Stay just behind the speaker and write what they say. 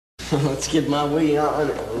Let's get my way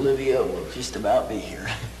on. Olivia will just about be here.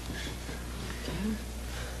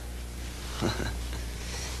 I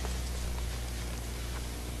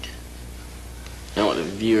don't want the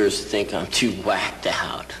viewers to think I'm too whacked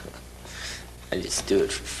out. I just do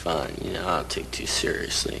it for fun, you know. I don't take it too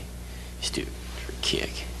seriously. Just do it for a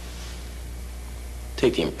kick.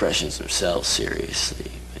 Take the impressions themselves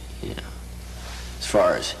seriously, but, you know, as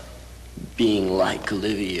far as being like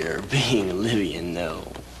Olivia or being Olivia,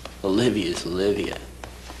 no. Olivia's Olivia.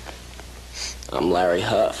 I'm Larry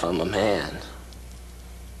Huff. I'm a man.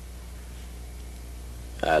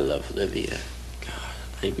 I love Olivia. God,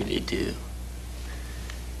 I really do.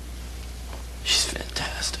 She's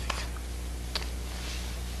fantastic.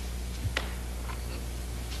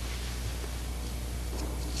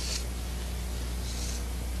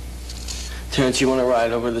 Terrence, you want to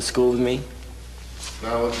ride over to the school with me?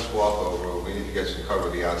 No, we'll just walk over. We need to get some cover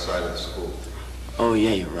of the outside of the school. Oh,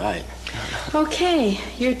 yeah, you're right. Okay,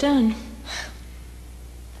 you're done.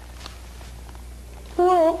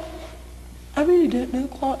 Well, I really don't know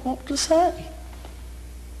quite what to say.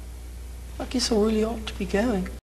 I guess I really ought to be going.